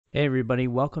Hey everybody,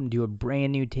 welcome to a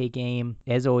brand new Take Aim.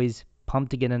 As always,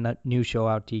 pumped to get a new show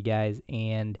out to you guys,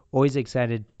 and always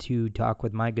excited to talk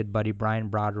with my good buddy Brian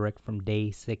Broderick from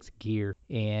Day 6 Gear.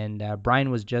 And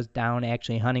Brian was just down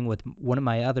actually hunting with one of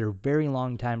my other very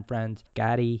long time friends,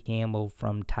 Scotti Campbell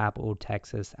from Top O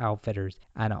Texas Outfitters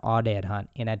on an Aoudad hunt.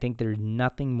 And I think there's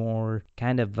nothing more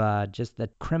kind of just the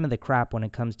cream of the crop when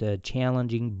it comes to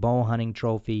challenging bow hunting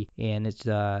trophy, and it's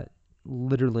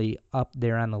literally up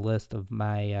there on the list of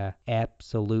my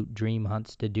absolute dream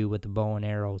hunts to do with the bow and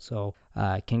arrow. So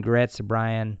congrats to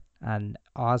Brian on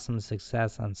awesome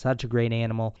success on such a great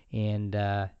animal, and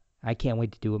I can't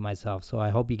wait to do it myself. So I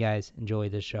hope you guys enjoy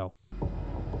this show.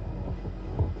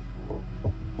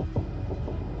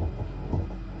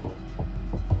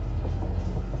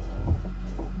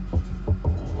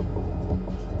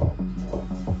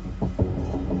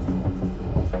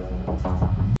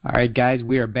 All right, guys,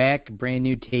 we are back, brand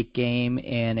new Take Game,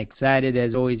 and excited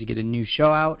as always to get a new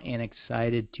show out, and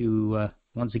excited to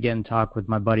once again talk with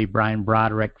my buddy Brian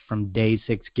Broderick from Day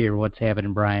 6 Gear. What's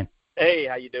happening, Brian? Hey,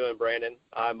 how you doing, Brandon?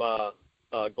 I'm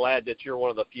glad that you're one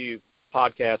of the few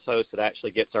podcast hosts that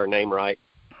actually gets our name right.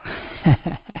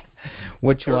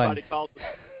 Which Everybody one? calls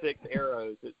it 6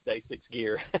 Arrows. It's Day 6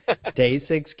 Gear. Day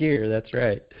 6 Gear, that's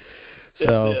right. That's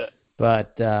So, it.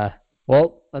 but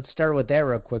well, let's start with that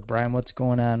real quick, Brian. What's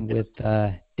going on with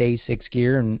Day 6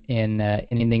 Gear and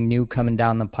anything new coming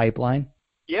down the pipeline?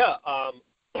 Yeah,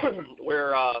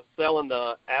 we're selling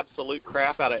the absolute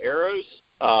crap out of arrows,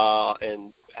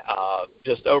 and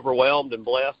just overwhelmed and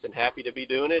blessed and happy to be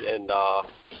doing it. And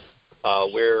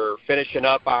we're finishing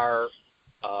up our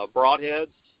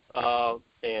broadheads and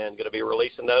going to be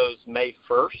releasing those May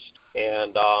 1st.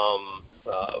 And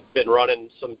been running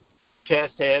some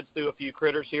test heads through a few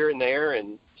critters here and there,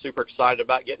 and super excited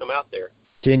about getting them out there.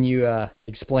 Can you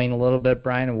explain a little bit,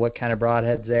 Brian, of what kind of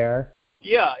broadheads they are?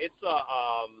 Yeah, it's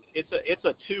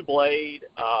a 2-blade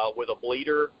with a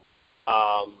bleeder.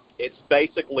 It's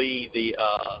basically the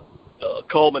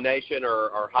culmination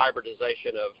or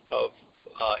hybridization of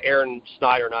Aaron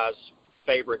Snyder and I's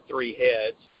favorite 3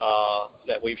 heads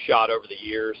that we've shot over the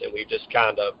years, and we've just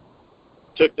kind of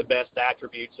took the best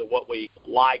attributes of what we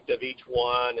liked of each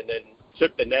one, and then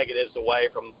took the negatives away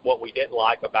from what we didn't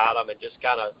like about them, and just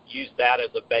kind of used that as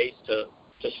a base to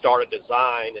start a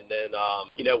design. And then,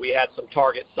 we had some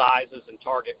target sizes and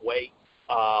target weight,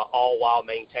 all while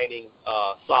maintaining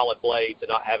solid blades and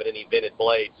not having any vented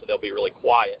blades, so they'll be really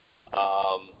quiet.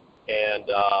 And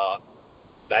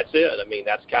that's it. I mean,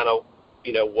 that's kind of,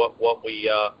 what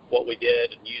we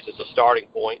did and used as a starting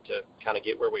point to kind of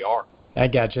get where we are. I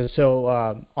gotcha. So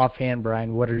offhand,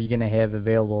 Brian, what are you going to have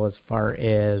available as far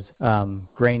as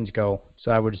grains go?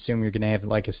 So I would assume you're going to have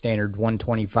like a standard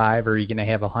 125, or are you going to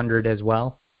have 100 as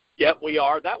well? Yep, we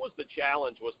are. That was the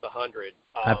challenge, was the 100.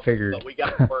 I figured. But we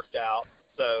got it worked out.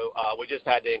 So we just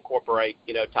had to incorporate,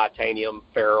 titanium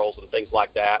ferrules and things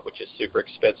like that, which is super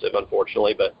expensive,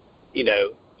 unfortunately. But,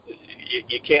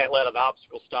 you can't let an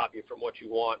obstacle stop you from what you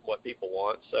want, what people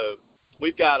want. So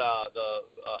we've got a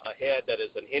head that is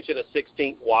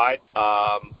 1.16 wide,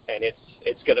 and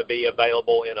it's going to be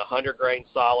available in 100 grain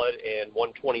solid and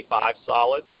 125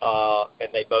 solid, and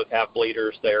they both have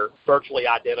bleeders. They're virtually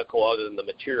identical other than the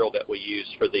material that we use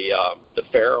for the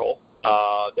ferrule.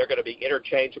 They're going to be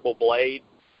interchangeable blades,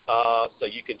 so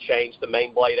you can change the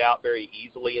main blade out very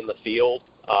easily in the field.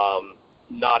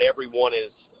 Not everyone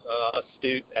is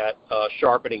astute at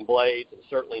sharpening blades, and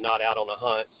certainly not out on a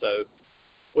hunt, so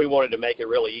we wanted to make it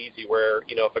really easy where,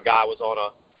 if a guy was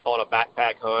on a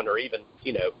backpack hunt or even,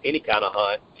 any kind of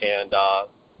hunt and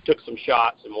took some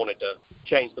shots and wanted to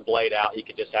change the blade out, he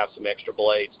could just have some extra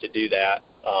blades to do that.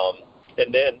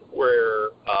 And then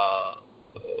we're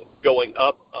going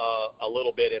up a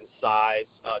little bit in size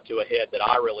to a head that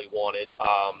I really wanted,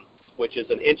 which is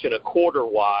 1.25 inches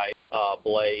wide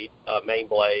blade, main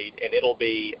blade, and it'll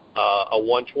be a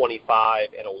 125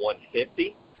 and a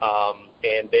 150.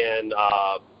 And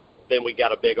then we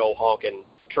got a big old honking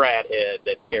trad head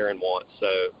that Aaron wants.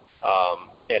 So,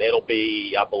 and it'll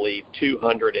be, I believe,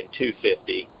 200 and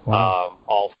 250, Wow.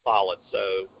 all solid.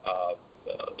 So,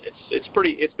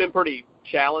 it's been pretty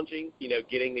challenging,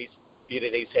 getting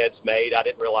these heads made. I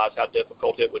didn't realize how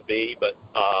difficult it would be, but,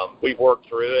 we've worked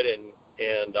through it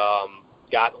and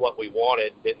got what we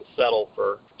wanted, didn't settle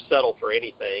for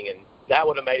anything. And that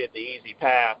would have made it the easy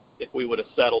path if we would have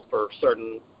settled for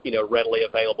certain, readily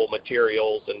available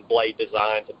materials and blade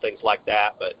designs and things like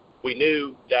that. But we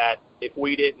knew that if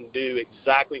we didn't do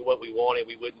exactly what we wanted,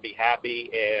 we wouldn't be happy,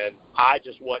 and I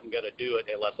just wasn't going to do it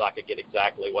unless I could get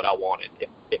exactly what I wanted.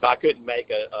 If I couldn't make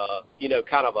a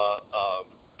kind of a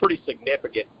pretty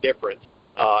significant difference,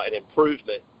 an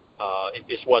improvement it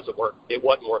just wasn't worth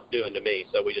doing to me.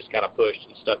 So we just kind of pushed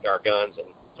and stuck to our guns and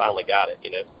finally got it,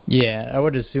 Yeah, I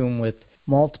would assume with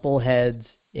multiple heads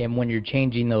and when you're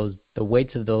changing the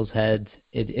weights of those heads,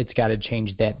 it's got to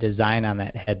change that design on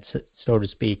that head, so to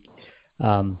speak,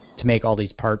 to make all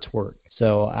these parts work.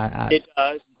 So it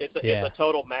does. It's a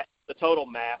total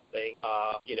math thing.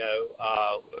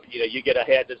 You get a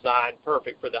head design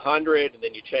perfect for the 100, and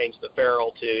then you change the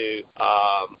ferrule to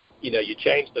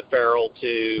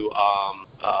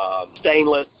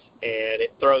stainless, and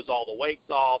it throws all the weights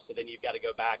off. So then you've got to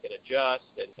go back and adjust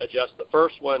the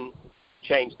first one,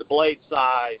 change the blade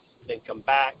size, then come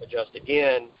back, adjust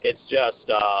again. It's just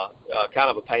kind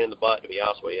of a pain in the butt, to be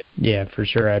honest with you. Yeah, for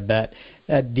sure, I bet.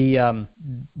 The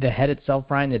head itself,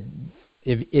 Brian,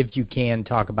 if you can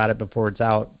talk about it before it's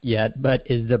out yet, but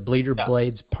is the bleeder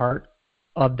blades part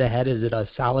of the head, is it a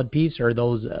solid piece, or are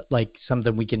those like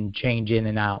something we can change in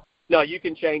and out? No, you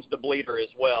can change the bleeder as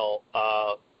well.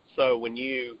 So when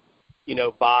you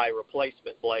buy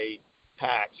replacement blade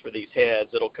packs for these heads,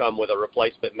 it'll come with a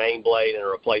replacement main blade and a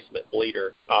replacement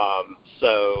bleeder.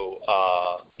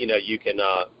 You can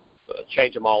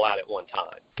change them all out at one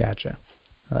time. Gotcha.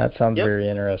 Well, that sounds very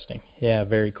interesting. Yeah,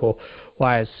 very cool. Well,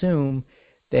 I assume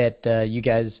that you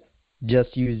guys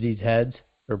just use these heads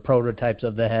or prototypes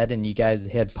of the head, and you guys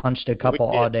had punched a couple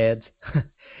Audads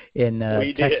in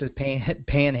Texas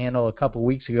Panhandle a couple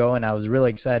weeks ago, and I was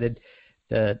really excited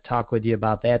to talk with you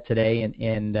about that today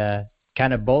and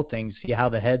kind of both things, see how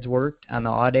the heads worked on the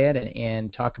Aoudad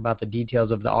and talk about the details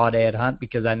of the Aoudad hunt,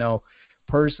 because I know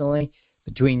personally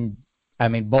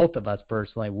both of us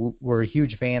personally, we're a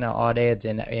huge fan of Audads,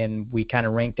 and we kind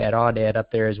of rank that Aoudad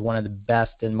up there as one of the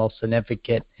best and most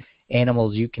significant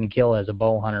animals you can kill as a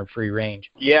bow hunter free range.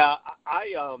 Yeah,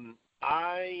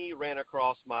 I ran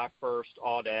across my first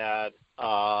Aoudad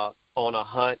on a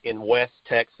hunt in West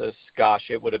Texas. Gosh,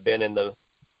 it would have been in the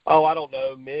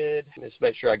let's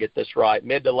make sure I get this right,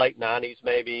 mid to late 90s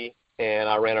maybe, and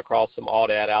I ran across some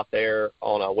Aoudad out there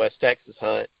on a West Texas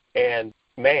hunt, and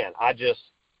man, I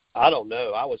don't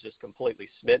know, I was just completely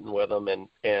smitten with them,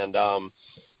 and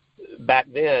back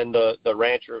then the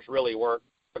ranchers really weren't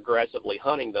aggressively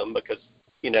hunting them because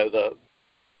the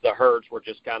herds were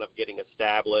just kind of getting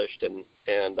established, and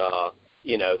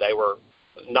they were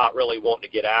not really wanting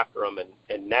to get after them,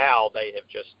 and now they have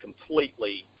just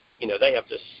completely, they have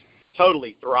just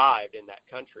totally thrived in that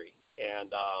country,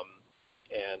 and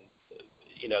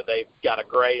they've got a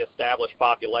great established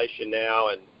population now,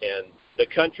 and the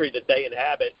country that they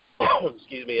inhabit,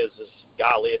 excuse me, is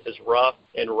it's as rough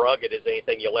and rugged as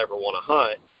anything you'll ever want to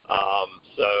hunt.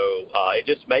 It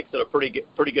just makes it a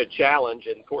pretty good challenge.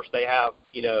 And of course they have,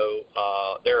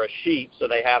 they're a sheep, so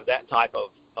they have that type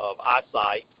of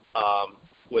eyesight,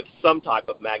 with some type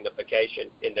of magnification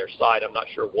in their sight. I'm not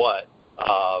sure what,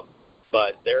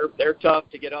 but they're tough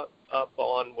to get up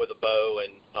on with a bow,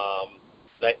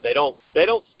 and they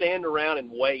don't stand around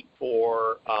and wait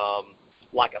for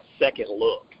like a second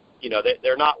look.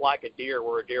 They're not like a deer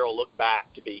where a deer will look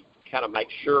back to be kind of make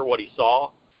sure what he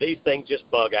saw. These things just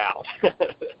bug out.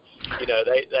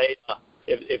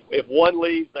 If one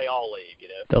leaves, they all leave.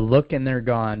 The look and they're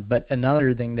gone. But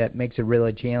another thing that makes it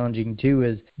really challenging too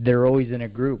is they're always in a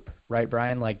group, right,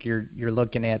 Brian? Like you're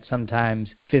looking at sometimes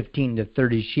 15 to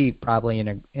 30 sheep probably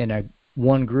in a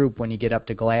one group when you get up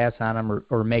to glass on them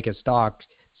or make a stalk.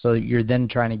 So you're then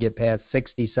trying to get past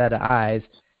 60 set of eyes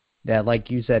that, like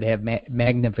you said, have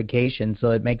magnification. So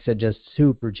it makes it just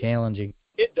super challenging.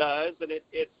 It does, and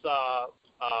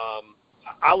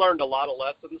I learned a lot of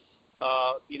lessons,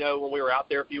 when we were out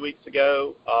there a few weeks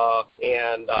ago,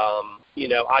 and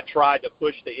I tried to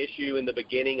push the issue in the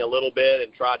beginning a little bit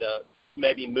and try to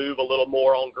maybe move a little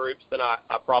more on groups than I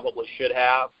probably should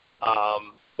have.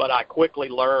 But I quickly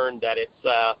learned that it's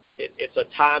a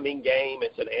timing game,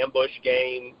 it's an ambush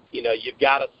game. You've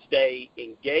got to stay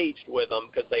engaged with them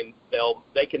because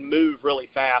they can move really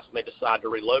fast when they decide to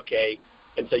relocate,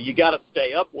 and so you got to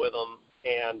stay up with them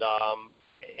and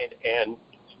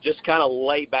just kind of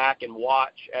lay back and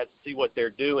watch and see what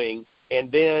they're doing.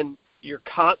 And then you're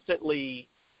constantly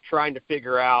trying to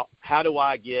figure out how do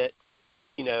I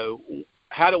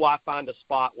find a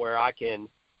spot where I can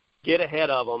get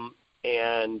ahead of them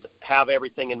and have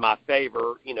everything in my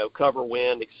favor, cover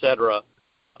wind, etc.,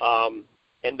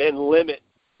 and then limit,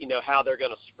 how they're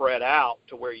going to spread out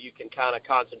to where you can kind of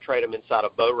concentrate them inside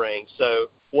of bow range.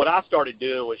 So what I started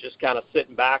doing was just kind of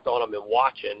sitting back on them and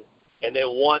watching. And then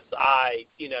once I,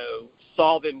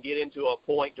 saw them get into a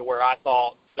point to where I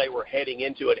thought they were heading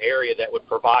into an area that would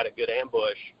provide a good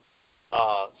ambush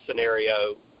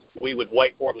scenario, we would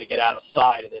wait for them to get out of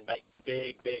sight and then make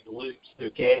big, big loops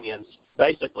through canyons,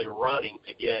 basically running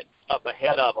to get up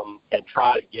ahead of them and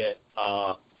try to get,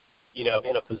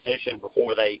 in a position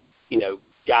before they,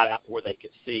 got out where they could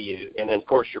see you. And then, of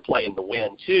course, you're playing the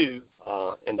wind, too,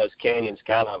 and those canyons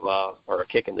kind of are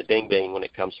kicking the ding-ding when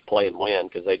it comes to playing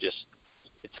wind because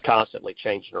it's constantly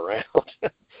changing around.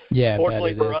 Yeah,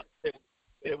 fortunately for us,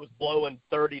 it was blowing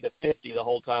 30 to 50 the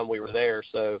whole time we were there,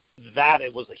 so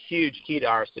it was a huge key to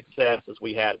our success as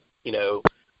we had,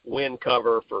 wind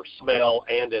cover for smell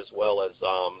and as well as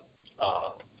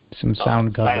some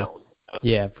sound cover. Sound.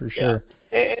 Yeah, for sure.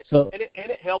 And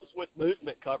it helps with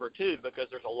movement cover too, because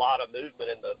there's a lot of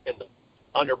movement in the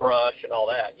underbrush and all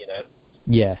that,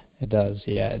 Yeah, it does.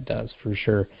 Yeah, it does for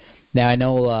sure. Now I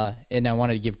know, and I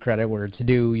wanted to give credit where it's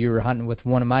due. You were hunting with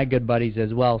one of my good buddies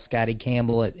as well, Scotti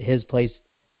Campbell, at his place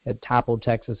at Topo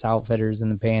Texas Outfitters in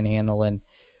the Panhandle. And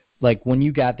like when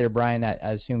you got there, Brian, I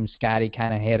assume Scotti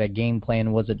kind of had a game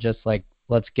plan. Was it just like,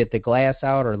 let's get the glass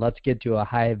out, or let's get to a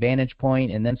high vantage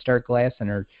point and then start glassing,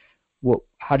 or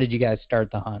how did you guys start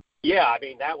the hunt? Yeah, I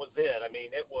mean, that was it.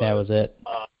 That was it.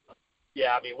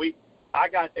 Yeah, I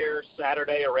got there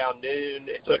Saturday around noon.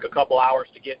 It took a couple hours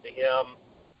to get to him.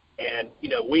 And,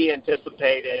 we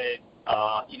anticipated,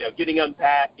 getting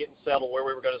unpacked, getting settled where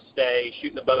we were going to stay,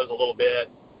 shooting the bows a little bit,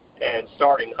 and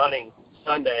starting hunting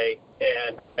Sunday.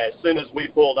 And as soon as we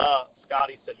pulled up,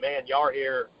 Scotti said, man, y'all are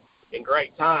here in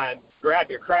great time. Grab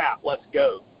your crap. Let's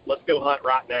go. Let's go hunt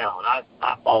right now. And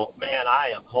I thought, man,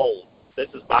 I am home. This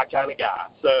is my kind of guy.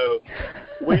 So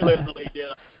we literally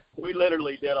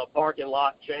did a parking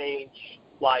lot change,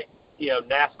 like,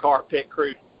 NASCAR pit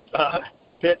crew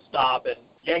pit stop, and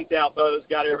yanked out bows,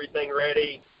 got everything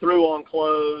ready, threw on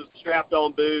clothes, strapped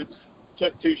on boots,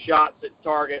 took 2 shots at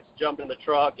targets, jumped in the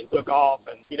truck, and took off.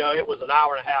 And, it was an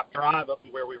hour and a half drive up to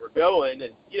where we were going.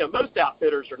 And, most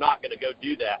outfitters are not going to go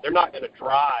do that. They're not going to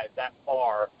drive that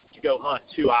far to go hunt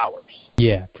 2 hours.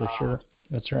 Yeah, for sure.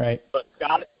 That's right. But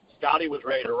Scotti was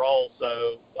ready to roll.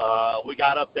 So we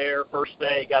got up there first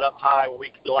day, got up high where we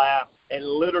could glass. And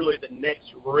literally the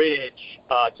next ridge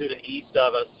to the east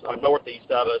of us, or northeast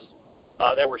of us,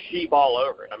 there were sheep all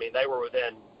over it. I mean, they were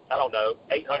within,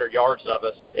 800 yards of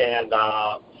us. And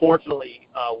fortunately,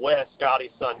 Wes,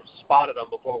 Scotty's son, spotted them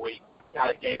before we kind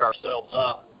of gave ourselves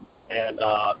up. And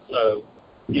so,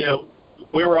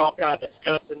 we were all kind of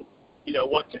discussing,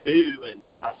 what to do. And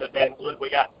I said, man, look, we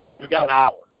got an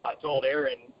hour. I told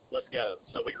Aaron, let's go.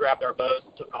 So we grabbed our bows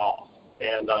and took off.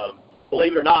 And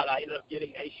believe it or not, I ended up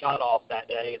getting a shot off that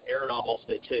day, and Aaron almost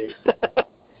did too.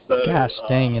 So, gosh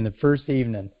dang, in the first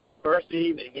evening. First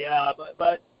evening, yeah.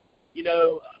 But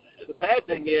the bad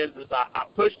thing is I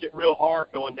pushed it real hard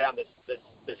going down this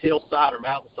hillside or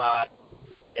mountainside,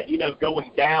 and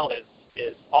going down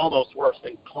is almost worse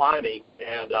than climbing.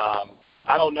 And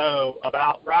I don't know,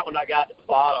 about right when I got to the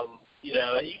bottom,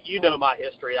 my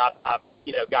history.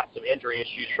 I've got some injury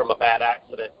issues from a bad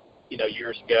accident,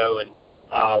 years ago, and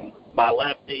my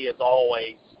left knee is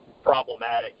always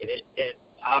problematic, and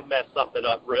I messed something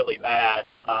up really bad,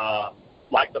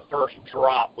 like the first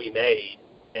drop we made,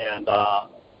 and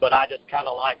but I just kind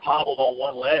of like hobbled on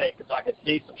one leg because I could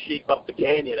see some sheep up the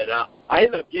canyon, and I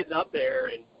ended up getting up there,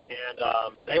 and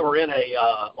they were in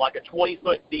a like a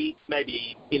 20-foot deep,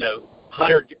 maybe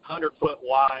 100-foot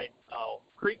wide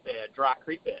creek bed, dry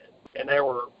creek bed, and there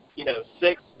were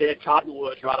 6 dead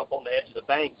cottonwoods right up on the edge of the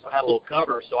bank, so I had a little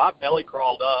cover. So I belly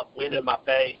crawled up, wind in my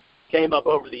face, came up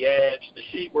over the edge. The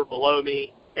sheep were below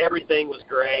me. Everything was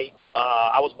great.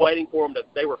 I was waiting for them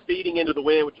they were feeding into the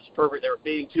wind, which was perfect. They were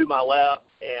feeding to my left,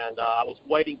 and I was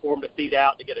waiting for them to feed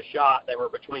out to get a shot. They were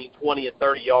between 20 and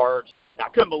 30 yards. I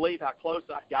couldn't believe how close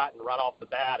I'd gotten right off the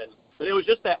bat. But it was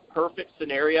just that perfect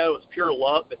scenario. It was pure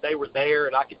luck that they were there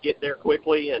and I could get there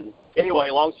quickly. And anyway,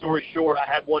 long story short, I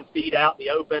had one feed out in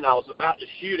the open. I was about to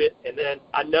shoot it, and then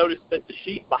I noticed that the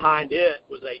sheep behind it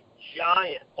was a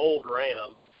giant old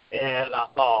ram. And I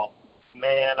thought,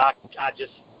 man, I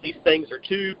just, these things are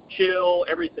too chill.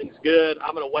 Everything's good.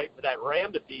 I'm going to wait for that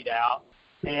ram to feed out.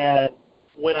 And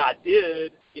when I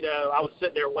did, I was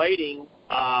sitting there waiting.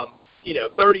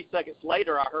 30 seconds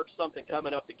later, I heard something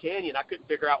coming up the canyon. I couldn't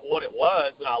figure out what it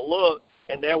was, and I looked,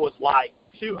 and there was like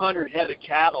 200 head of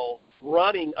cattle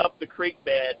running up the creek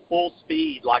bed full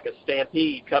speed like a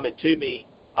stampede coming to me,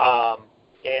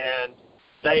 and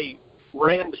they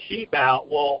ran the sheep out.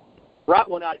 Well, right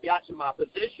when I got to my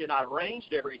position, I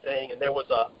ranged everything, and there was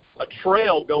a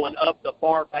trail going up the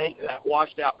far bank of that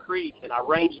washed out creek, and I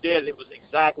ranged it. It was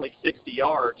exactly 60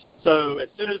 yards. So as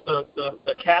soon as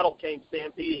the cattle came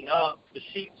stampeding up, the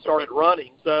sheep started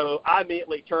running. So I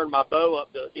immediately turned my bow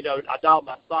up to, I dialed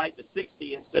my sight to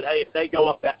 60 and said, hey, if they go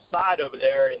up that side over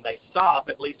there and they stop,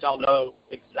 at least I'll know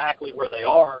exactly where they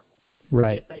are.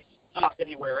 Right. If they stop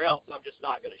anywhere else, I'm just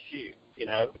not going to shoot,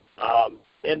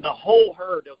 And the whole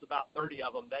herd, there was about 30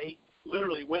 of them, they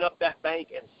literally went up that bank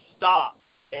and stopped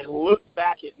and looked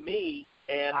back at me,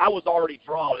 and I was already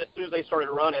drawn. As soon as they started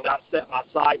running, I set my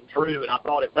sight and drew, and I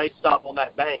thought if they stop on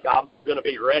that bank, I'm going to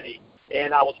be ready.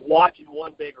 And I was watching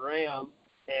one big ram,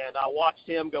 and I watched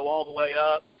him go all the way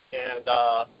up, and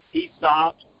he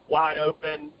stopped wide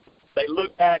open. They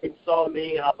looked back and saw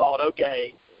me, and I thought,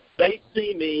 okay, they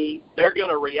see me, they're going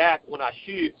to react when I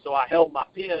shoot. So I held my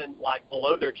pin like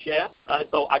below their chest.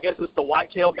 So I guess it's the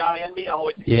whitetail guy in me. I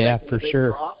always for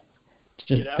sure. Drop, it's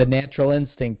just the natural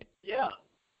instinct. Yeah.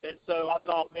 And so I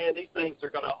thought, man, these things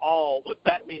are going to all, with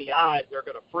that many eyes, they're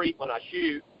going to freak when I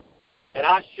shoot. And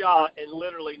I shot, and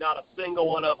literally not a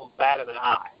single one of them batted an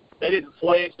eye. They didn't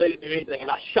flinch, they didn't do anything, and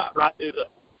I shot right through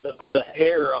the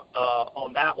hair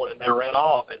on that one, and they ran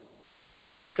off. And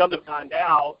come to find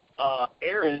out,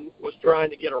 Aaron was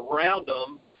trying to get around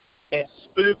them and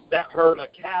spooked that herd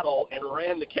of cattle and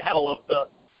ran the cattle up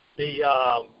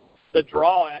the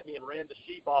draw at me and ran the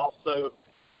sheep off. So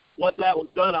once that was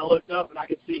done, I looked up and I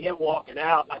could see him walking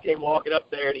out. And I came walking up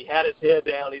there, and he had his head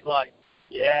down. He's like,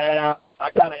 yeah,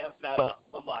 I kind of effed that up.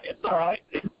 I'm like, it's all right.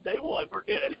 They won. We're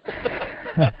good.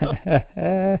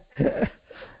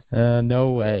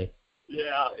 No way.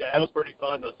 Yeah, it was pretty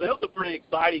fun, though. So it was a pretty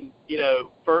exciting,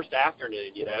 first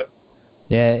afternoon, Yeah,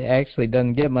 it actually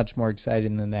doesn't get much more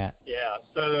exciting than that. Yeah,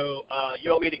 so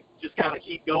you want me to just kind of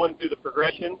keep going through the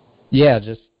progression? Yeah,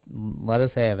 just let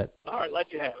us have it. All right,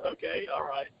 let you have it. Okay, all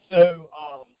right. So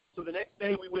so the next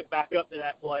day we went back up to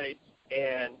that place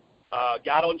and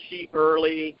got on sheep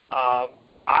early.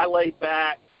 I laid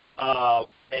back, and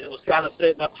it was kind of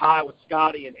sitting up high with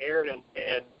Scotti and Aaron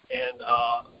and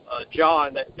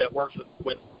John that works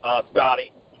with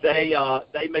Scotti.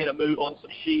 They made a move on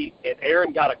some sheep, and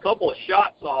Aaron got a couple of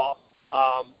shots off,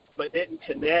 but didn't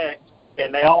connect,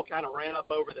 and they all kind of ran up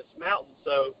over this mountain.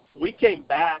 So we came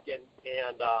back and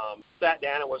sat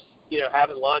down and was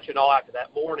having lunch and all after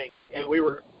that morning, and we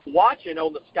were watching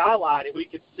on the skyline, and we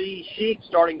could see sheep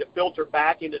starting to filter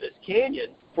back into this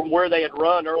canyon from where they had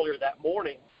run earlier that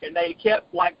morning, and they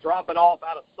kept dropping off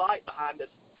out of sight behind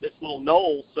this little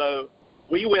knoll. So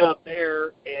we went up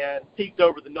there and peeked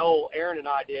over the knoll, Aaron and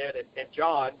I did, and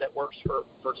John that works for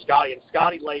Scotti, and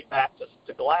Scotti laid back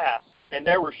to glass, and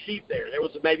there were sheep there. There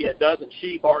was maybe a dozen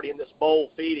sheep already in this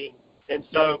bowl feeding. And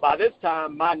so by this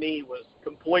time, my knee was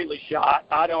completely shot.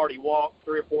 I'd already walked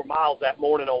 3 or 4 miles that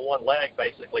morning on one leg,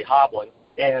 basically hobbling.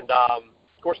 And, of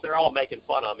course, they're all making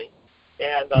fun of me.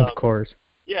 And of course.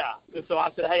 Yeah. And so I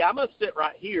said, hey, I'm going to sit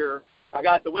right here. I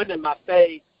got the wind in my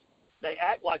face. They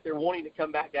act like they're wanting to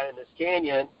come back down in this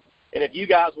canyon. And if you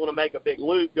guys want to make a big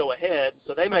loop, go ahead.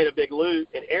 So they made a big loop,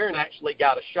 and Aaron actually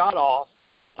got a shot off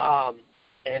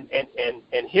and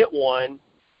hit one.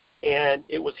 And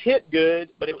it was hit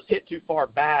good, but it was hit too far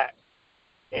back.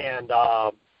 And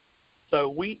so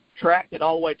we tracked it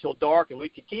all the way till dark, and we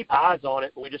could keep eyes on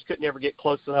it, but we just couldn't ever get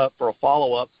close enough for a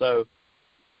follow-up. So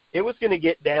it was going to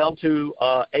get down to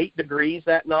 8 degrees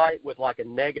that night with like a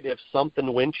negative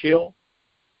something wind chill,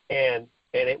 and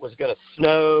it was going to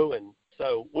snow. And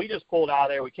so we just pulled out of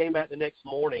there. We came back the next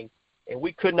morning, and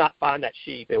we could not find that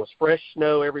sheep. There was fresh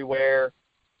snow everywhere.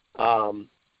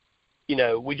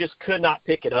 We just could not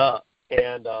pick it up.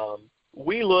 And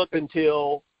we looked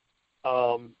until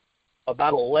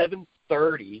about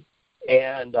 11:30,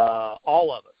 and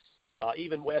all of us,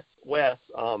 even Wes,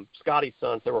 Scotty's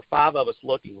son, there were 5 of us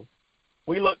looking.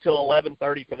 We looked till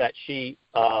 11:30 for that sheep.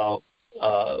 2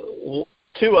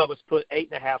 of us put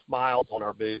 8.5 miles on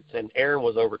our boots, and Aaron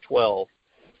was over 12.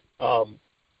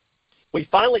 We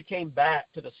finally came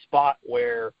back to the spot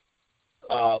where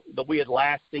that we had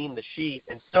last seen the sheep,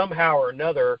 and somehow or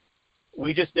another,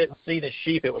 we just didn't see the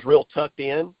sheep. It was real tucked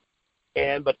in,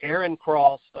 but Aaron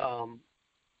crossed some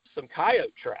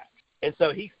coyote tracks, and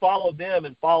so he followed them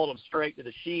and followed them straight to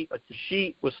the sheep, but the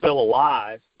sheep was still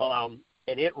alive,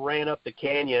 and it ran up the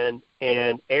canyon,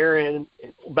 and Aaron,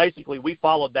 basically we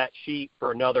followed that sheep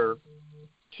for another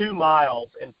 2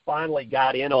 miles and finally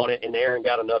got in on it, and Aaron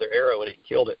got another arrow and it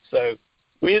killed it. So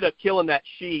we ended up killing that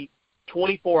sheep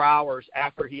 24 hours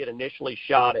after he had initially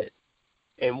shot it,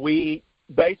 and we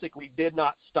basically did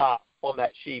not stop on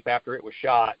that sheep after it was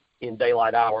shot in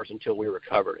daylight hours until we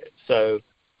recovered it. So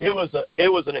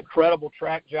was an incredible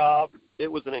track job.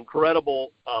 It was an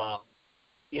incredible,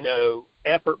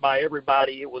 effort by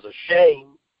everybody. It was a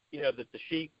shame, that the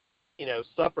sheep,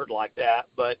 suffered like that.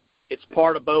 But it's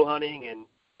part of bow hunting,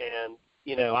 and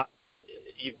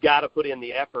you've got to put in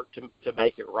the effort to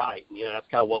make it right. And, that's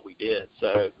kind of what we did.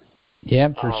 So. Yeah,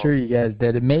 for sure you guys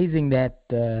did. Amazing that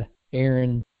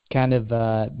Aaron kind of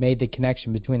made the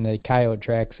connection between the coyote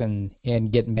tracks and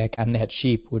getting back on that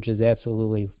sheep, which is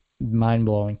absolutely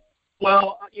mind-blowing.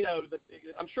 Well,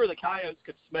 I'm sure the coyotes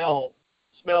could smell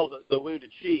the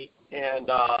wounded sheep, and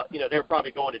they're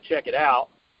probably going to check it out.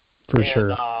 For sure.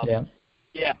 Yeah.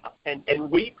 Yeah, and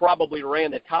we probably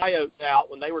ran the coyotes out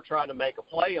when they were trying to make a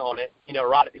play on it,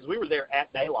 right, because we were there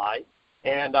at daylight.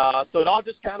 And so it all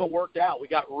just kind of worked out. We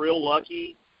got real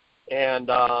lucky, and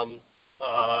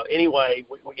anyway,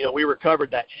 we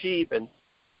recovered that sheep, and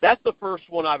that's the first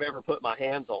one I've ever put my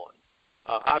hands on.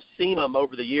 I've seen them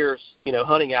over the years,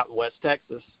 hunting out in West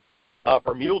Texas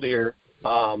for mule deer,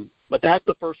 but that's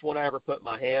the first one I ever put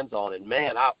my hands on, and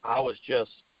man, I was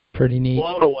just pretty neat,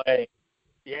 blown away.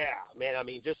 Yeah, man. I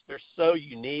mean, just they're so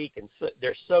unique and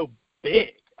they're so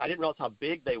big. I didn't realize how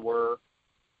big they were.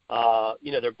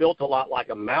 They're built a lot like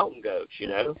a mountain goat,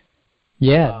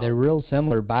 Yeah, they're real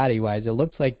similar body-wise. It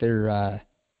looks like they're,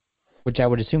 which I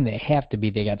would assume they have to be.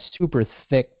 They got super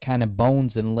thick kind of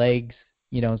bones and legs,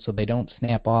 so they don't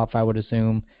snap off, I would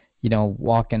assume.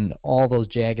 Walking all those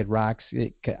jagged rocks.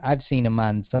 I've seen them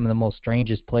on some of the most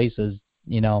strangest places,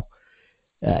 you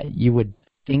would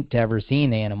think to ever see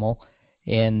an animal.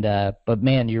 And but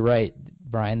man, you're right,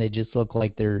 Brian. They just look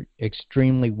like they're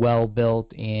extremely well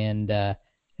built, and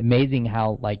amazing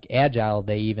how agile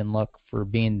they even look for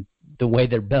being the way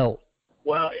they're built.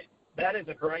 Well, that's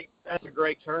a great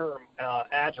term,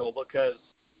 agile, because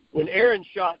when Aaron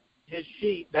shot his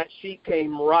sheep, that sheep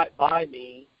came right by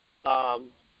me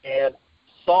and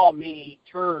saw me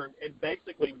turn and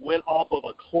basically went off of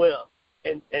a cliff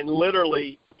and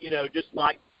literally, just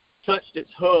touched its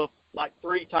hoof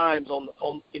 3 times on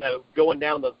going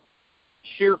down the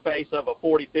sheer face of a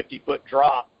 40-50 foot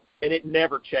drop, and it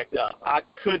never checked up. I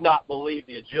could not believe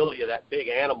the agility of that big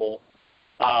animal.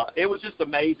 It was just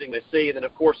amazing to see. And then,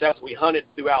 of course, as we hunted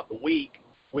throughout the week,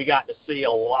 we got to see a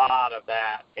lot of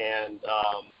that. And,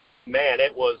 man,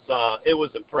 it was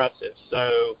impressive.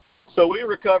 So we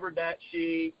recovered that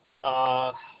sheep,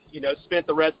 spent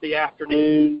the rest of the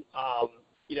afternoon,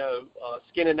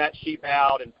 skinning that sheep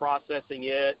out and processing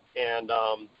it.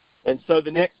 And so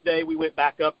the next day we went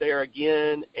back up there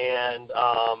again, and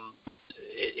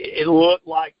it looked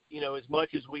like,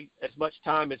 as much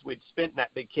time as we'd spent in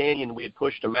that big canyon, we had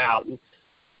pushed them out. And,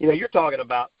 you're talking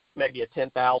about maybe a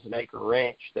 10,000 acre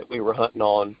ranch that we were hunting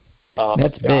on.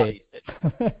 That's big.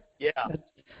 Yeah.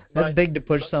 That's big to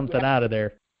push something out of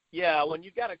there. Yeah, when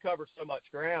you've got to cover so much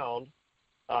ground,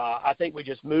 I think we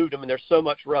just moved them, and there's so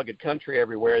much rugged country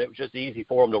everywhere that it was just easy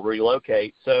for them to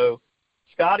relocate. So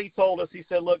Scotti told us, he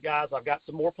said, "Look, guys, I've got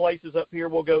some more places up here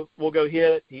we'll go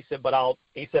hit." He said,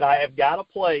 I have got a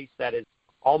place that is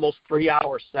almost 3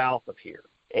 hours south of here,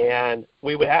 and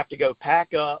we would have to go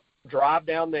pack up, drive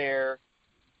down there,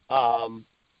 and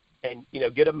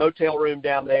get a motel room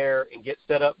down there and get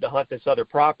set up to hunt this other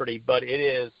property. But it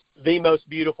is the most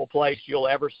beautiful place you'll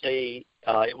ever see.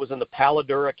 It was in the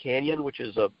Paladura Canyon, which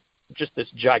is just this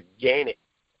gigantic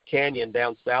canyon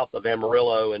down south of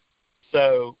Amarillo. And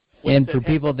so, and for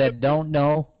people that don't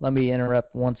know, let me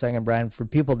interrupt 1 second, Brian. For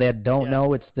people that don't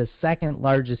know, it's the second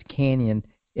largest canyon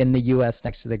in the U.S.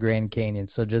 next to the Grand Canyon.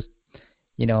 So just,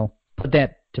 put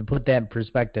that in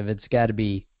perspective, it's got to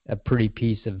be a pretty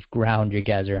piece of ground you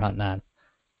guys are hunting on.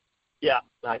 Yeah,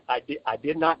 I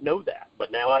did not know that,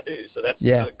 but now I do. So that's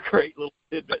a great little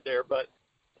tidbit there. But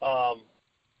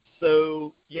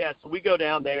so we go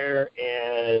down there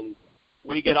and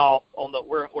we get off on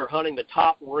we're hunting the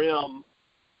top rim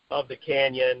of the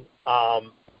canyon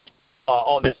on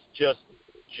this just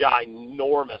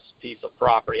ginormous piece of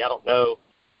property. I don't know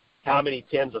how many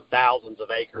tens of thousands of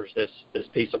acres this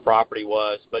piece of property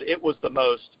was, but it was the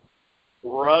most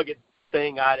rugged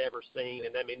thing I'd ever seen.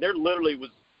 And I mean, there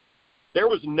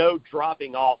was no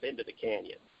dropping off into the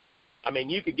canyon. I mean,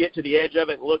 you could get to the edge of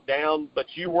it and look down, but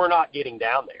you were not getting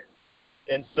down there.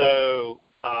 And so,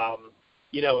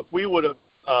 if we would have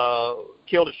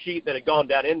killed a sheep that had gone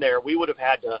down in there, we would have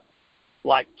had to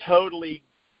totally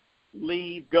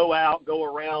leave, go out, go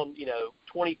around,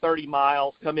 20, 30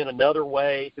 miles, come in another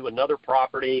way through another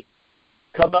property,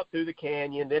 come up through the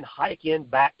canyon, then hike in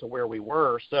back to where we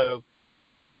were. So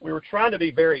we were trying to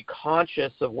be very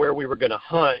conscious of where we were going to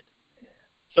hunt,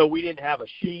 so we didn't have a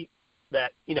sheep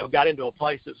that, got into a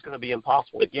place that's going to be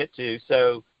impossible to get to.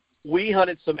 So we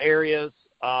hunted some areas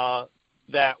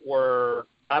that were,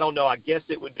 I don't know, I guess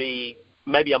it would be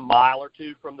maybe a mile or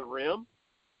two from the rim,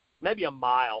 maybe a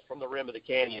mile from the rim of the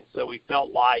canyon. So we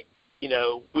felt like,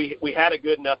 we had a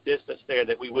good enough distance there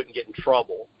that we wouldn't get in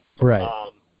trouble. Right.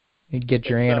 You'd get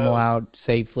your animal out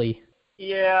safely.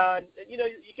 Yeah, you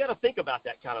got to think about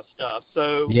that kind of stuff.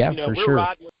 So, yeah, for we're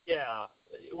sure.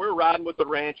 We're riding with the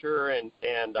rancher, and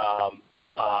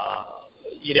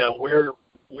we're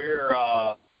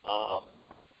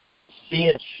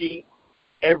seeing sheep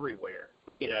everywhere.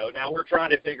 Now we're trying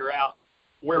to figure out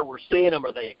where we're seeing them.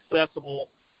 Are they accessible?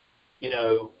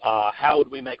 How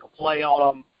would we make a play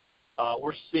on them?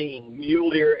 We're seeing mule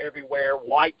deer everywhere,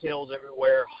 whitetails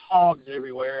everywhere, hogs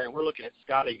everywhere, and we're looking at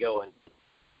Scotti going,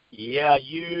 yeah,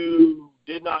 you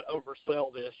did not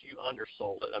oversell this, you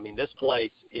undersold it. I mean, this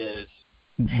place is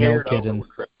paired over with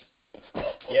crickets.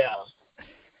 Yeah.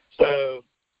 So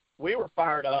we were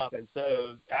fired up, and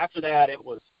so after that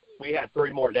we had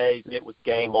 3 more days, and it was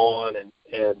game on,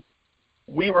 and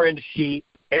we were into sheep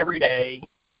every day,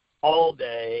 all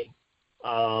day.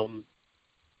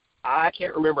 I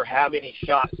can't remember how many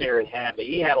shots Aaron had, but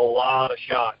he had a lot of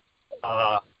shots.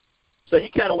 So he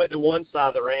kind of went to one side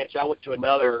of the ranch. I went to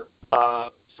another,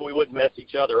 so we wouldn't mess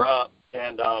each other up.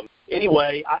 And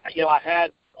anyway, I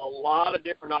had a lot of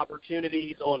different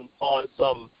opportunities on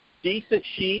some decent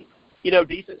sheep,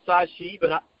 decent-sized sheep.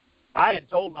 And I had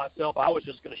told myself I was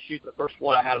just going to shoot the first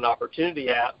one I had an opportunity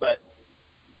at. But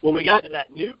when we got to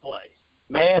that new place,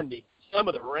 man, some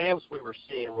of the rams we were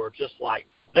seeing were just like,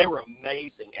 they were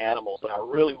amazing animals, and I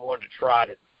really wanted to try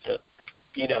to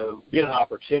get an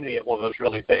opportunity at one of those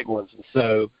really big ones. And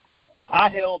so I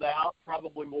held out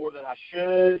probably more than I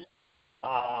should,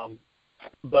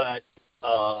 but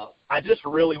I just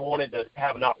really wanted to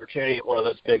have an opportunity at one of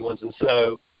those big ones. And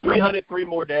so we hunted 3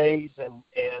 more days, and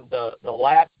the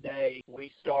last day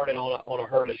we started on a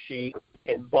herd of sheep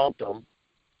and bumped them,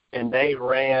 and they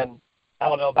ran, I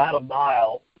don't know, about a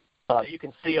mile. You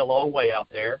can see a long way out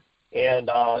there. And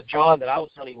John that I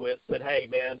was hunting with said, hey,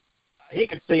 man, he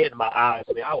could see it in my eyes.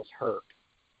 I mean, I was hurt.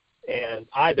 And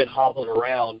I've been hobbling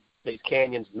around these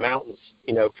canyons and mountains,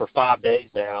 for 5 days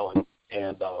now.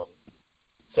 And so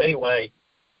anyway,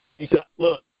 he said,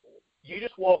 look, you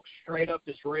just walk straight up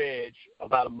this ridge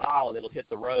about a mile and it'll hit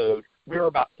the road. We were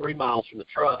about 3 miles from the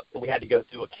truck, and we had to go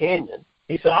through a canyon.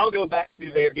 He said, I'll go back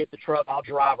through there, get the truck. I'll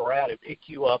drive around and pick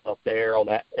you up there on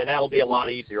that, and that'll be a lot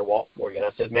easier walk for you. And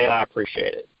I said, man, I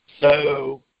appreciate it.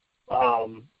 So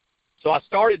I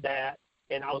started that,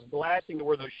 and I was blasting to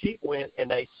where those sheep went, and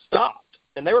they stopped.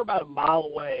 And they were about a mile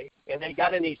away, and they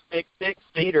got in these thick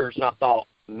cedars, and I thought,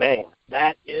 man,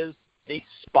 that is the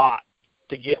spot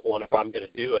to get one if I'm going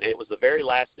to do it. It was the very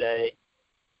last day.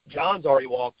 John's already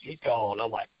walked. He's gone. I'm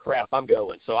like, crap, I'm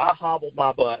going. So I hobbled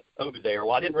my butt over there.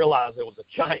 Well, I didn't realize there was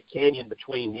a giant canyon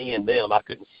between me and them. I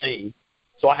couldn't see.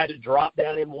 So I had to drop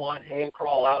down in one, hand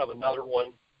crawl out of another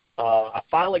one. I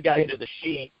finally got into the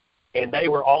sheep, and they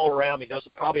were all around me. There was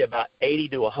probably about 80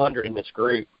 to 100 in this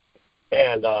group.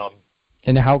 And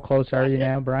how close are you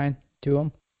now, Brian, to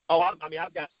them? Oh, I mean,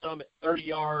 I've got some at 30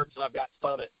 yards. I've got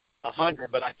some at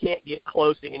 100, but I can't get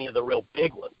close to any of the real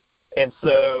big ones. And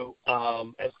so,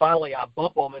 and finally I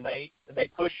bump them, and they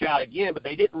push out again, but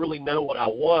they didn't really know what I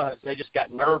was. They just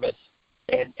got nervous,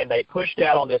 and they pushed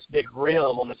out on this big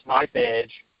rim on this knife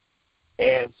edge.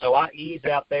 And so I eased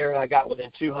out there, and I got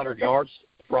within 200 yards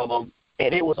from them,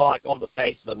 and it was like on the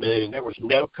face of the moon. There was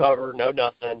no cover, no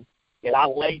nothing. And I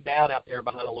laid down out there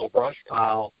behind a little brush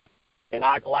pile, and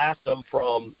I glassed them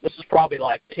from, this is probably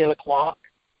like 10 o'clock.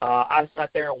 I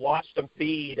sat there and watched them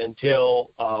feed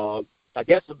until, I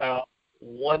guess about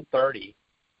 1:30,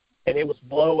 and it was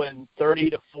blowing 30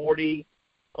 to 40,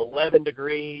 11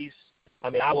 degrees.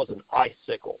 I mean, I was an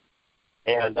icicle.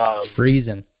 And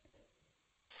freezing.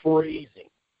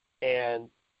 And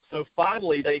so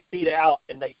finally they feed out,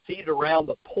 and they feed around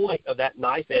the point of that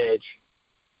knife edge,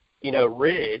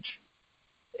 ridge.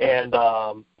 And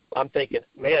I'm thinking,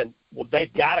 man, well,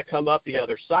 they've got to come up the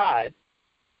other side,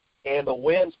 and the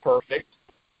wind's perfect.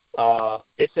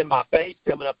 It's in my face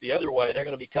coming up the other way. They're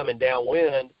going to be coming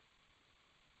downwind.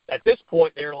 At this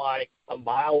point, they're like a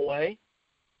mile away.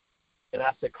 And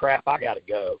I said, crap, I got to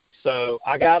go. So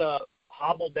I got to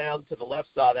hobble down to the left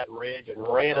side of that ridge and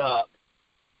ran up.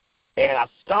 And I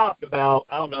stopped about,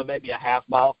 I don't know, maybe a half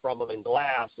mile from them in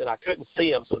glass, and I couldn't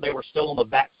see them, so they were still on the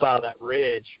back side of that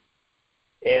ridge.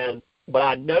 But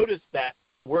I noticed that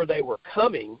where they were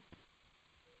coming,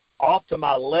 off to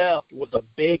my left was a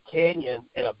big canyon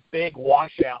and a big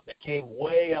washout that came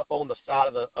way up on the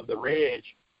side of the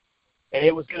ridge, and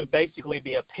it was going to basically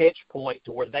be a pinch point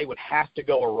to where they would have to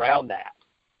go around that.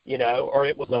 or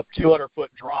it was a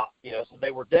 200-foot drop, so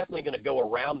they were definitely going to go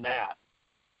around that.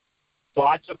 So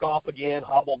I took off again,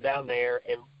 hobbled down there,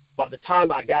 and by the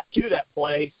time I got to that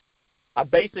place, I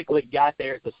basically got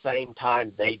there at the same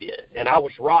time they did. And I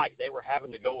was right. They were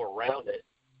having to go around it.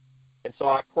 And so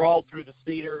I crawled through the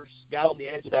cedars, got on the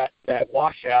edge of that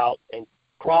washout, and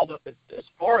crawled up as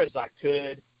far as I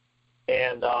could,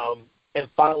 and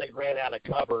finally ran out of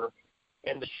cover.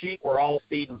 And the sheep were all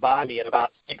feeding by me at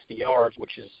about 60 yards,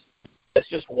 that's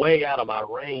just way out of my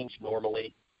range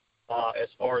normally as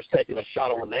far as taking a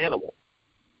shot on an animal.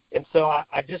 And so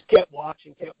I just kept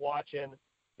watching,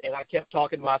 and I kept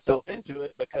talking myself into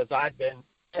it because I'd been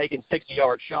taking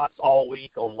 60-yard shots all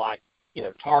week on,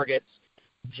 targets,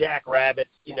 jackrabbits,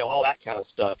 all that kind of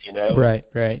stuff,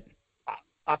 Right.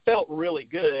 I felt really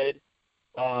good.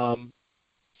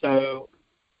 So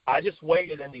I just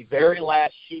waited, and the very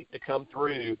last sheep to come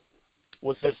through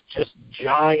was this just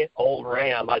giant old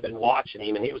ram. I'd been watching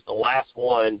him, and he was the last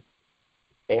one.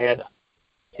 And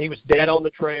he was dead on the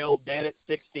trail, dead at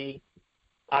 60.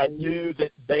 I knew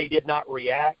that they did not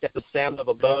react at the sound of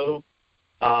a bow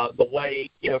the way,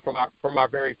 from our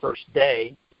very first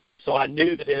day. So I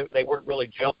knew that they weren't really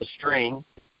jump the string.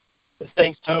 The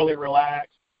thing's totally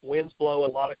relaxed. Wind's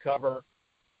blowing, a lot of cover.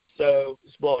 So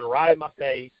it's blowing right in my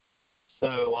face.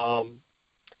 So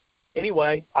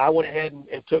anyway, I went ahead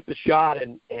and took the shot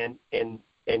and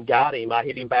got him. I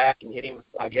hit him back and hit him,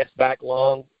 I guess, back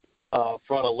lung,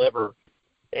 front of liver.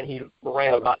 And he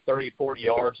ran about 30, 40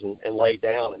 yards and laid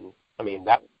down. And, I mean,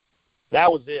 that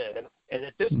was it. And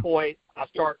at this point,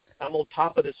 I'm on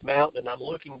top of this mountain, and I'm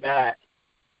looking back,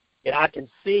 and I can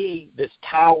see this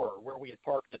tower where we had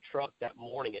parked the truck that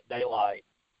morning at daylight.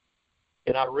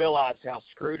 And I realized how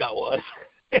screwed I was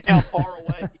and how far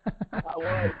away I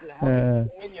was and how many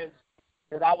canyons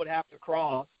that I would have to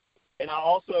cross. And I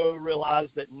also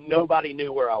realized that nobody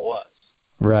knew where I was.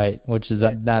 Right, which is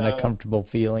not a comfortable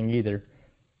feeling either.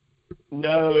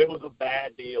 No, it was a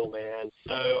bad deal, man.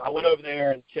 So I went over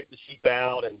there and checked the sheep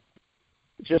out and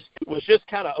was just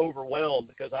kind of overwhelmed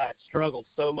because I had struggled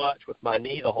so much with my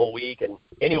knee the whole week. And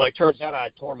anyway, it turns out I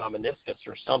had torn my meniscus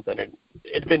or something, and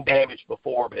it'd been damaged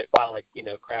before, but it finally,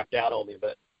 crapped out on me.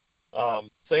 But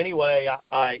so anyway,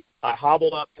 I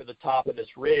hobbled up to the top of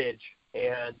this ridge,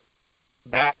 and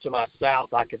back to my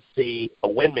south, I could see a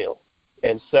windmill.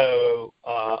 And so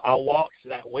I walked to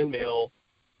that windmill,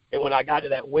 and when I got to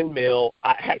that windmill,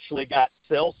 I actually got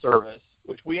cell service,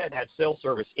 which we hadn't had cell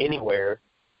service anywhere.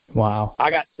 Wow. I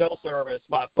got cell service.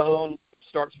 My phone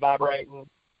starts vibrating.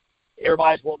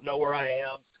 Everybody's wanting to know where I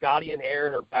am. Scotti and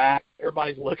Aaron are back.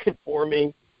 Everybody's looking for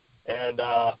me. And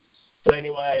so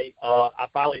anyway, I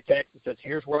finally texted and says,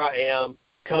 here's where I am.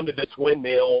 Come to this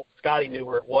windmill. Scotti knew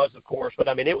where it was, of course, but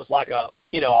I mean, it was like a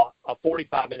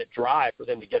 45-minute drive for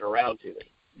them to get around to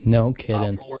me. No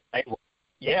kidding.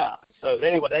 Yeah. So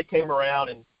anyway, they came around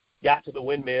and got to the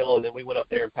windmill, and then we went up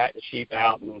there and packed the sheep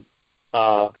out, and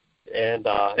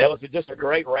that was just a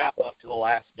great wrap up to the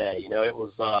last day. It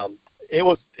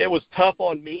was tough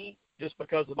on me just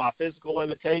because of my physical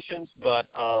limitations, but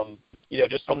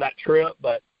just on that trip.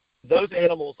 But those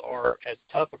animals are as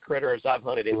tough a critter as I've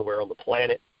hunted anywhere on the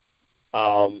planet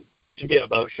to get a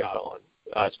bow shot on,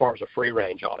 as far as a free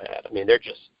range Aoudad. I mean,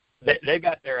 they've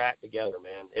got their act together,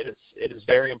 man. It is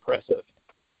very impressive.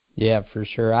 Yeah, for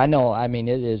sure. I know. I mean,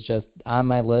 it is just on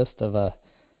my list of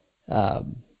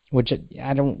which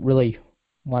I don't really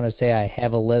want to say I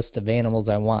have a list of animals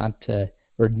I want to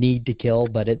or need to kill,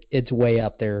 but it's way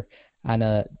up there on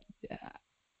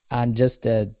just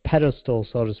a pedestal,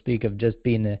 so to speak, of just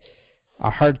being a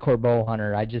hardcore bow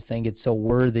hunter. I just think it's so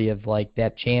worthy of like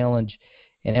that challenge,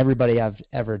 and everybody I've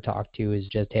ever talked to has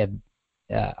just had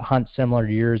hunts similar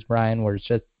to yours, Brian, where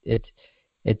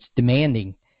it's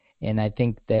demanding, and I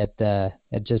think that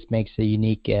it just makes a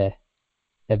unique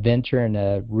adventure and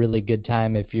a really good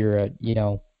time if you're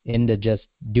into just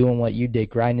doing what you did,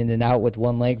 grinding it out with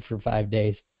one leg for 5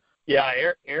 days. Yeah,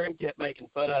 Aaron kept making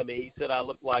fun of me. He said I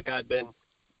looked like I'd been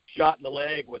shot in the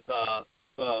leg with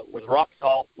rock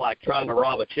salt, like trying to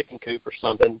rob a chicken coop or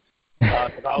something,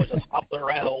 because I was just hopping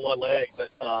around on one leg. But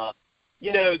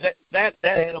that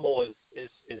animal is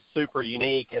super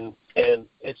unique, and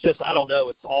it's just, I don't know,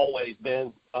 it's always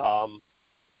been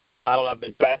I've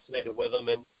been fascinated with them,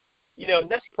 and and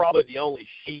that's probably the only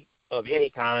sheep of any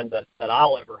kind that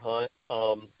I'll ever hunt.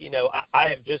 I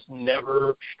have just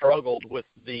never struggled with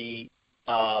the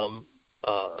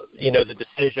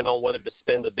decision on whether to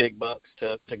spend the big bucks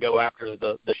to go after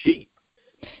the sheep.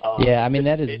 Yeah, I mean,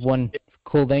 that is one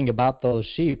cool thing about those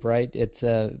sheep, right? It's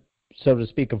so to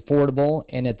speak, affordable,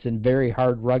 and it's in very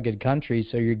hard, rugged country,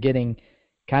 so you're getting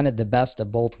kind of the best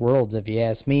of both worlds, if you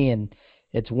ask me. And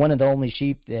it's one of the only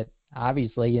sheep that,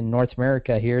 obviously, in North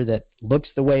America here that looks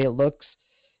the way it looks.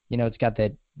 You know, it's got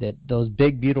those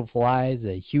big, beautiful eyes,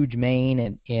 a huge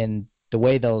mane, and the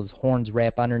way those horns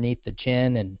wrap underneath the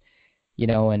chin, and you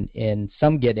know, and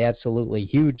some get absolutely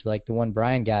huge, like the one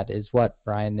Brian got. Is what,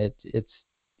 Brian?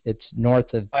 It's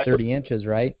north of 30 inches,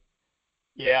 right?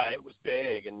 Yeah, it was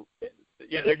big, and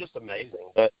yeah, they're just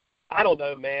amazing. But I don't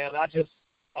know, man. I just,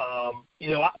 you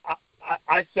know,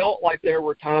 I felt like there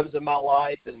were times in my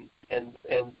life, and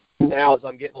now as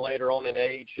I'm getting later on in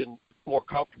age and more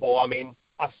comfortable, I mean,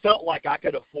 I felt like I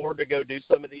could afford to go do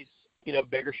some of these, you know,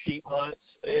 bigger sheep hunts,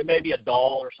 maybe a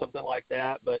doll or something like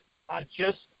that. But I've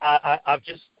just, I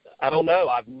don't know.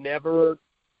 I've never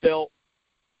felt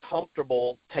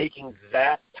comfortable taking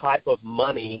that type of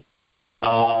money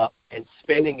and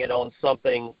spending it on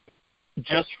something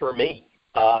just for me.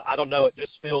 I don't know. It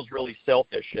just feels really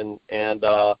selfish, and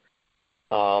I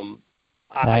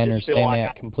understand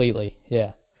that completely.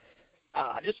 Yeah.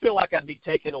 I just feel like I'd be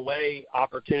taking away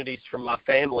opportunities from my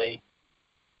family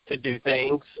to do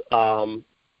things, and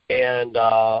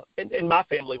my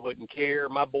family wouldn't care.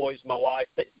 My boys, my wife,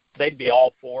 they'd be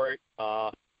all for it,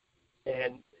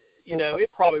 and you know,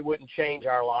 it probably wouldn't change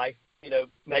our life, you know,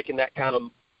 making that kind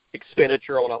of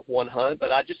expenditure on one hunt,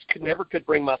 but I just never could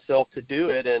bring myself to do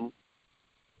it. And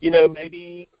you know,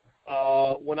 maybe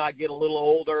when I get a little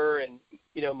older, and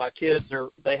you know, my kids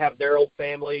they have their own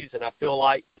families, and I feel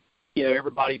like, you know,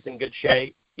 everybody's in good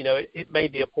shape, you know, it may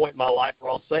be a point in my life where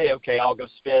I'll say, okay, I'll go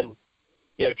spend,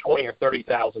 you know, $20,000 or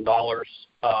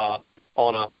 $30,000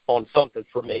 on something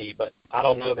for me. But I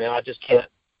don't know, man. I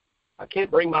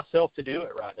can't bring myself to do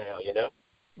it right now, you know.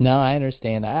 No, I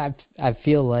understand. I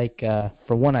feel like,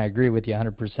 for one, I agree with you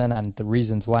 100% on the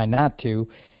reasons why not to,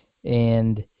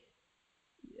 and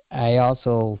I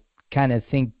also kind of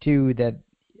think too that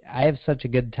I have such a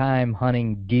good time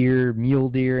hunting deer, mule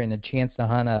deer, and a chance to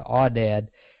hunt an Aoudad,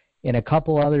 and a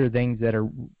couple other things that are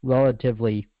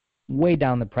relatively way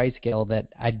down the price scale that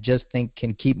I just think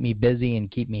can keep me busy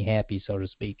and keep me happy, so to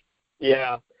speak.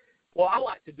 Yeah. Well, I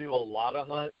like to do a lot of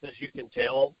hunts, as you can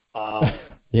tell.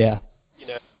 Yeah. You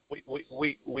know,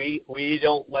 we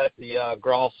don't let the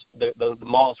the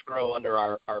moss grow under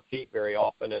our feet very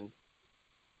often, and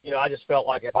you know, I just felt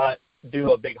like if I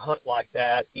do a big hunt like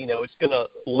that, you know, it's going to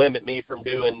limit me from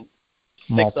doing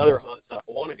six other hunts I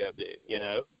want to go do, you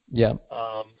know. Yeah.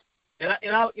 And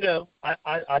I you know,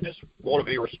 I just want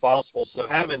to be responsible. So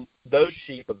having those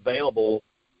sheep available,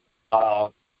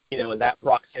 you know, in that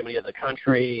proximity of the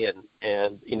country,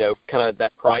 and you know, kind of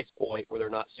that price point where they're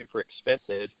not super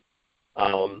expensive,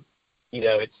 you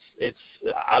know, it's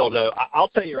I don't know. I'll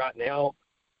tell you right now,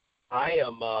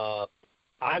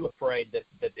 I'm afraid that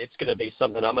it's going to be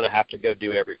something I'm going to have to go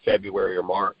do every February or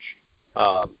March.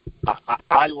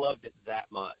 I loved it that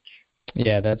much.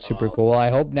 Yeah, that's super cool. I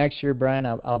hope next year, Brian,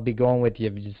 I'll be going with you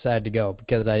if you decide to go,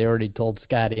 because I already told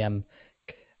Scotti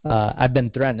I've been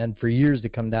threatening for years to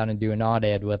come down and do an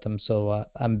Aoudad with him, so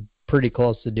I'm pretty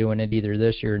close to doing it either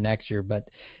this year or next year. But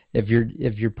if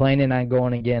you're planning on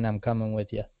going again, I'm coming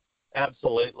with you.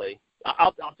 Absolutely.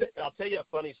 I'll tell you a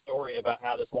funny story about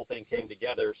how this whole thing came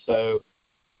together. So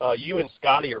you and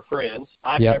Scotti are friends.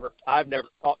 I've never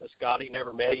talked to Scotti,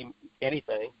 never met him,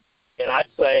 anything. And I'd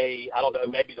say, I don't know,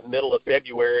 maybe the middle of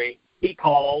February, he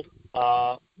called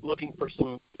looking for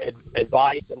some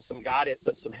advice and some guidance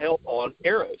and some help on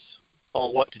arrows,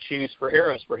 on what to choose for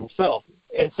arrows for himself.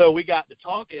 And so we got to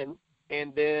talking,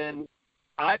 and then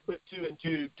I put two and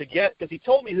two together, because he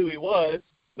told me who he was,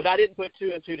 but I didn't put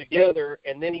two and two together.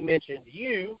 And then he mentioned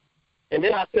you, and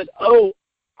then I said, oh,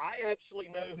 I actually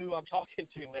know who I'm talking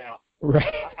to now.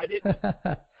 Right. I didn't.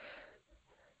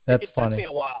 That's it funny. took me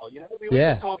a while, you know. We were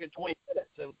just talking 20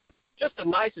 minutes, and just the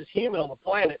nicest human on the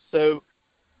planet. So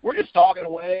we're just talking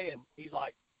away, and he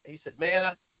said,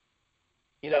 man,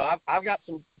 you know, I've got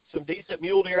some decent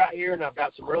mule deer out here, and I've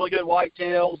got some really good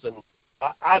whitetails, and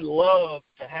I'd love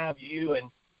to have you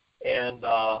and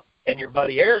your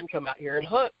buddy Aaron come out here and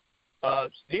hunt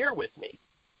deer with me.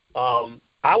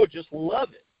 I would just love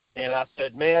it. And I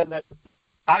said, man,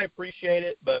 I appreciate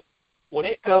it, but when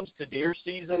it comes to deer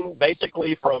season,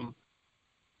 basically from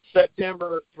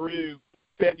September through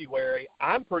February,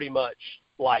 I'm pretty much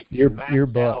like you're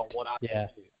maxed booked. out on what I can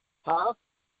do. Huh?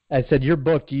 I said you're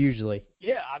booked usually.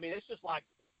 Yeah, I mean, it's just like,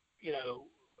 you know,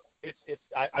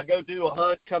 I go do a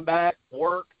hunt, come back,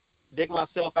 work, dig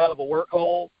myself out of a work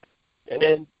hole, and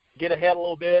then get ahead a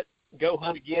little bit, go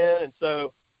hunt again. And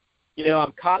so, you know,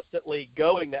 I'm constantly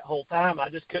going that whole time. I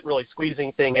just couldn't really squeeze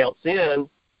anything else in.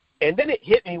 And then it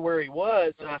hit me where he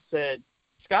was, and I said,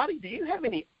 Scotti, do you have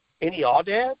any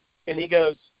Aoudad? And he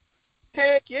goes,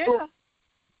 heck yeah.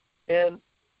 And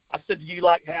I said, do you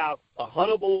like have a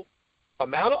huntable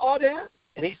amount of Aoudad?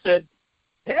 And he said,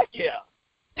 heck yeah.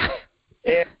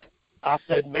 And I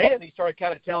said, man, he started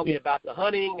kind of telling me about the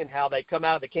hunting and how they come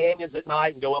out of the canyons at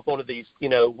night and go up onto these,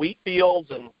 wheat fields.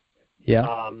 And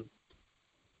so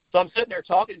I'm sitting there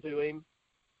talking to him.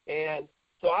 And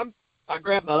so I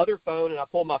grab my other phone and I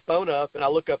pull my phone up and I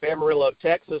look up Amarillo,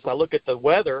 Texas. I look at the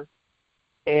weather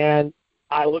and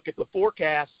I look at the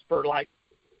forecast for like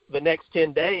the next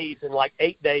 10 days, and like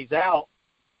 8 days out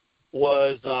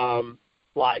was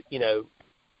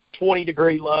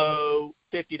 20-degree low,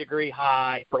 50-degree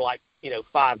high for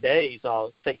 5 days. I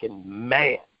was thinking,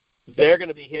 man, they're going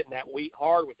to be hitting that wheat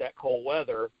hard with that cold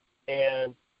weather.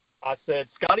 And I said,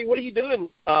 Scotti, what are you doing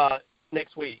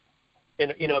next week?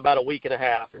 In about a week and a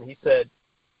half. And he said,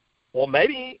 well,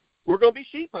 maybe we're going to be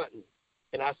sheep hunting.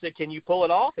 And I said, can you pull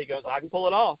it off? He goes, I can pull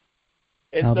it off.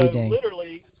 And I'll so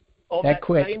literally on that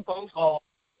quick. same phone call,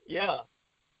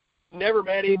 never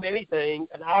met him, anything.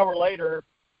 An hour later,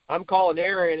 I'm calling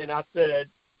Aaron, and I said,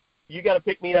 you got to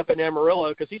pick me up in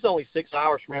Amarillo, because he's only 6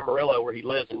 hours from Amarillo where he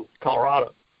lives in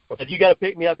Colorado. I said, you got to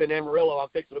pick me up in Amarillo. I'm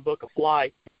fixing to book a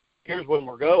flight. Here's when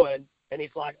we're going. And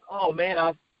he's like, oh, man,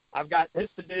 I've got this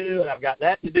to do, and I've got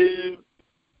that to do.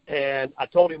 And I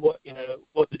told him what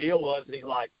the deal was, and he's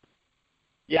like,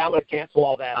 yeah, I'm going to cancel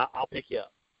all that. I'll pick you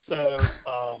up. So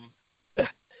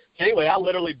anyway, I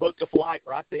literally booked a flight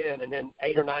right then, and then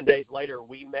 8 or 9 days later,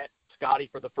 we met Scotti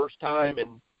for the first time,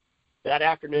 and that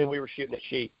afternoon we were shooting at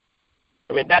sheep.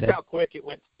 I mean, that's how quick it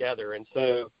went together. And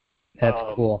so that's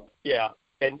cool. Yeah,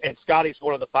 and Scotty's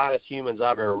one of the finest humans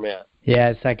I've ever met. Yeah,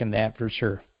 I second that for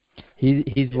sure.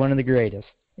 He's one of the greatest.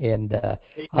 And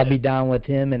I'll be down with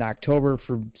him in October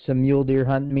for some mule deer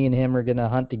hunting. Me and him are going to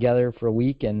hunt together for a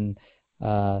week, and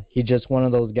he's just one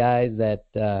of those guys that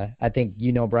I think,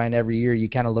 Brian, every year you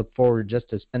kind of look forward just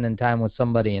to spending time with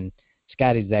somebody, and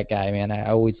Scotty's that guy, man. I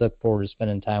always look forward to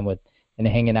spending time with and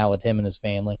hanging out with him and his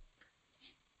family.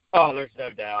 Oh, there's no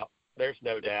doubt. There's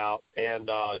no doubt. And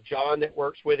John that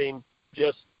works with him,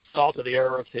 just salt of the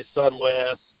earth, his son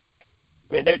Wes.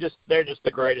 I mean, they're just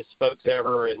the greatest folks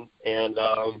ever, and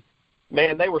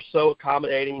man, they were so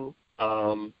accommodating.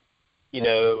 There's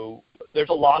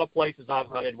a lot of places I've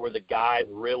hunted where the guide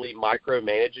really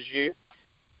micromanages you,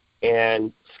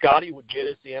 and Scotti would get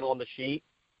us in on the sheet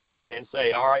and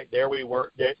say, all right, there we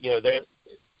were,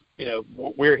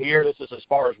 we're here. This is as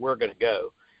far as we're going to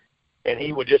go, and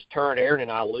he would just turn Aaron and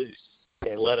I loose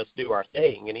and let us do our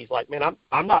thing. And he's like, man,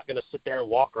 I'm not going to sit there and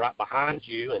walk right behind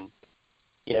you and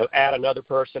add another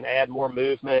person, add more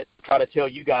movement, try to tell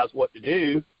you guys what to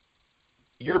do.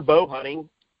 You're bow hunting.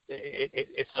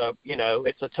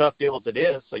 It's a tough deal as it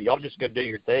is. So y'all just go do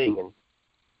your thing. And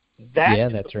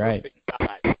that's right.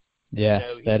 Guide. Yeah,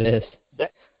 that is.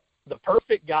 The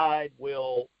perfect guide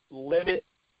will limit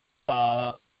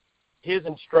his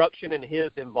instruction and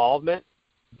his involvement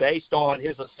based on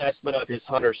his assessment of his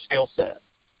hunter's skill set.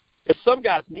 Because some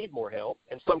guys need more help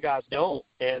and some guys don't.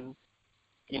 And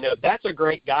that's a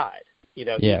great guide. He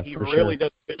really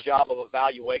does a good job of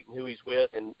evaluating who he's with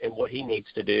and what he needs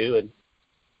to do.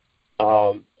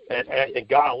 And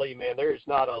golly, man, there's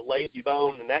not a lazy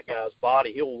bone in that guy's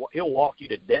body. He'll walk you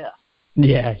to death.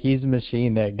 Yeah, he's a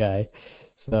machine, that guy.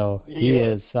 So he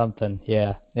is something.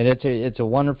 Yeah, and it's a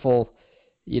wonderful,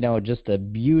 just a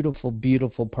beautiful,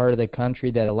 beautiful part of the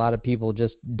country that a lot of people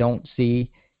just don't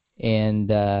see, and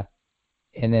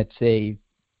it's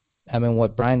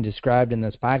what Brian described in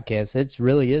this podcast, it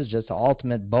really is just an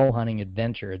ultimate bow hunting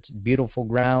adventure. It's beautiful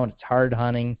ground, it's hard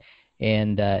hunting,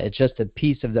 and it's just a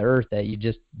piece of the earth that you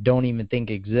just don't even think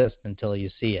exists until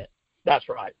you see it. That's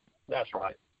right.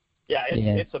 Yeah,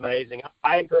 it's amazing.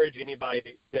 I encourage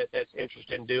anybody that's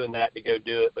interested in doing that to go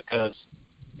do it, because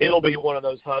it'll be one of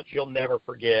those hunts you'll never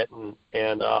forget. And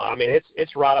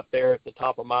it's right up there at the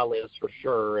top of my list for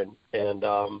sure. And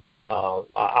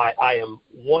I am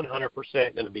 100%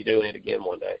 going to be doing it again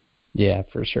one day. Yeah,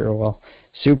 for sure. Well,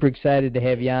 super excited to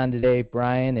have you on today,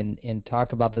 Brian, and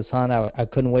talk about this hunt. I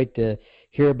couldn't wait to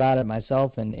hear about it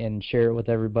myself and share it with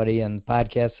everybody on the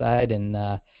podcast side,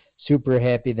 and super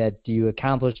happy that you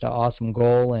accomplished an awesome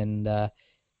goal, and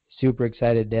super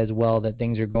excited as well that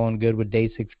things are going good with Day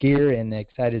 6 gear, and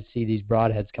excited to see these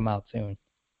broadheads come out soon.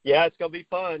 Yeah, it's going to be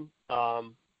fun.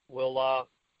 We'll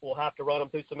have to run them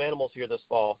through some animals here this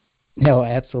fall. No,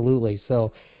 absolutely.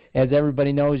 So, as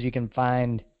everybody knows, you can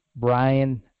find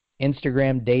Brian,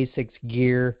 Instagram, Day 6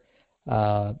 gear.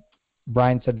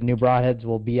 Brian said the new broadheads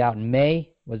will be out in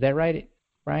May. Was that right,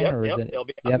 Brian? Yep, or is it? They'll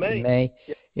be out in May.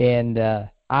 Yep. And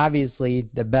obviously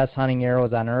the best hunting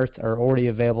arrows on earth are already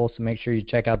available, so make sure you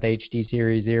check out the HD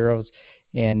Series arrows.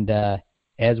 And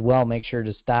as well, make sure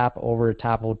to stop over at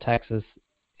Topo Texas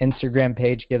Instagram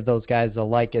page. Give those guys a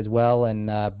like as well.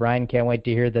 And Brian, can't wait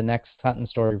to hear the next hunting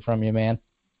story from you, man.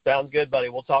 Sounds good, buddy.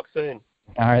 We'll talk soon.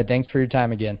 All right, thanks for your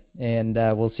time again. And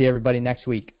we'll see everybody next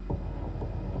week.